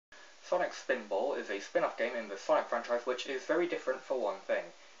Sonic Spinball is a spin-off game in the Sonic franchise which is very different for one thing.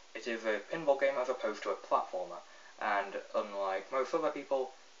 It is a pinball game as opposed to a platformer, and unlike most other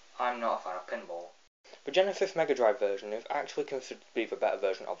people, I'm not a fan of pinball. The Genesis Mega Drive version is actually considered to be the better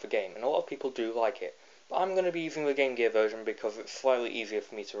version of the game, and a lot of people do like it, but I'm going to be using the Game Gear version because it's slightly easier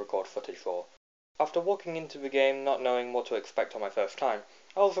for me to record footage for. After walking into the game not knowing what to expect on my first time,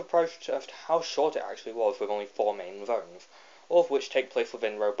 I was surprised as to how short it actually was with only 4 main zones, all of which take place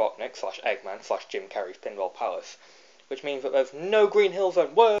within Robotnik/Eggman/Jim Carrey's Pinball Palace, which means that there's no Green Hill Zone.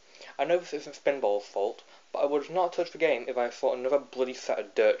 Whoa! I know this isn't Spinball's fault, but I would not touch the game if I saw another bloody set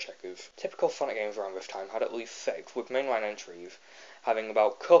of dirt checkers. Typical Sonic games around this time had at least 6, with mainline entries, having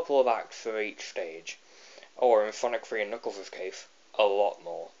about a couple of acts for each stage, or in Sonic 3 and Knuckles' case, a lot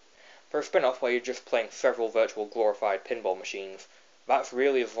more. For a spin-off where you're just playing several virtual glorified pinball machines, that's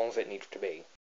really as long as it needs to be.